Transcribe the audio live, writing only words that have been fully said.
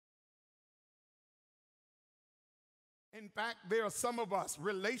In fact, there are some of us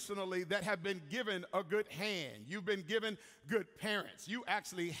relationally that have been given a good hand. You've been given good parents. You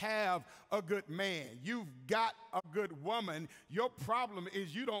actually have a good man. You've got a good woman. Your problem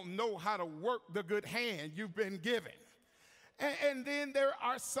is you don't know how to work the good hand you've been given. And then there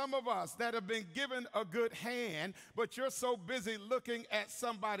are some of us that have been given a good hand, but you're so busy looking at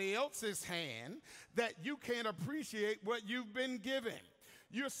somebody else's hand that you can't appreciate what you've been given.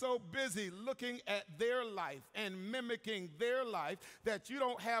 You're so busy looking at their life and mimicking their life that you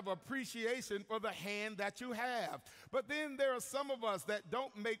don't have appreciation for the hand that you have. But then there are some of us that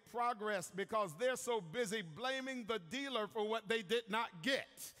don't make progress because they're so busy blaming the dealer for what they did not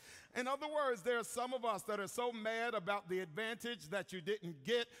get. In other words, there are some of us that are so mad about the advantage that you didn't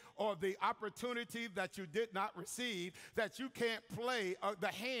get or the opportunity that you did not receive that you can't play the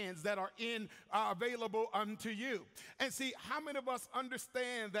hands that are available unto you. And see, how many of us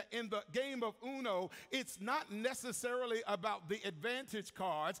understand that in the game of Uno, it's not necessarily about the advantage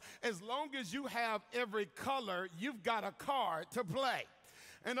cards. As long as you have every color, you've got a card to play.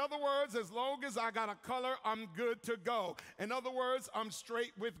 In other words, as long as I got a color, I'm good to go. In other words, I'm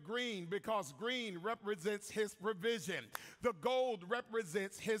straight with green because green represents his provision. The gold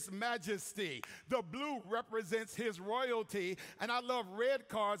represents his majesty. The blue represents his royalty. And I love red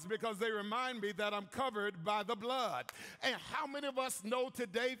cards because they remind me that I'm covered by the blood. And how many of us know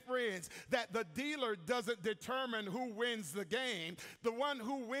today, friends, that the dealer doesn't determine who wins the game? The one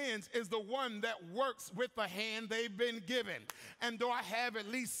who wins is the one that works with the hand they've been given. And do I have at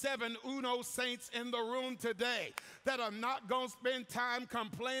least 7 Uno saints in the room today that are not going to spend time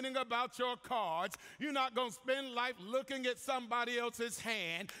complaining about your cards? You're not going to spend life looking at somebody else's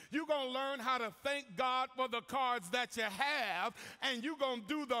hand. You're going to learn how to thank God for the cards that you have, and you're going to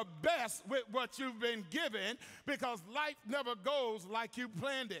do the best with what you've been given because life never goes like you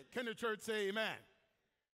planned it. Can the church say amen?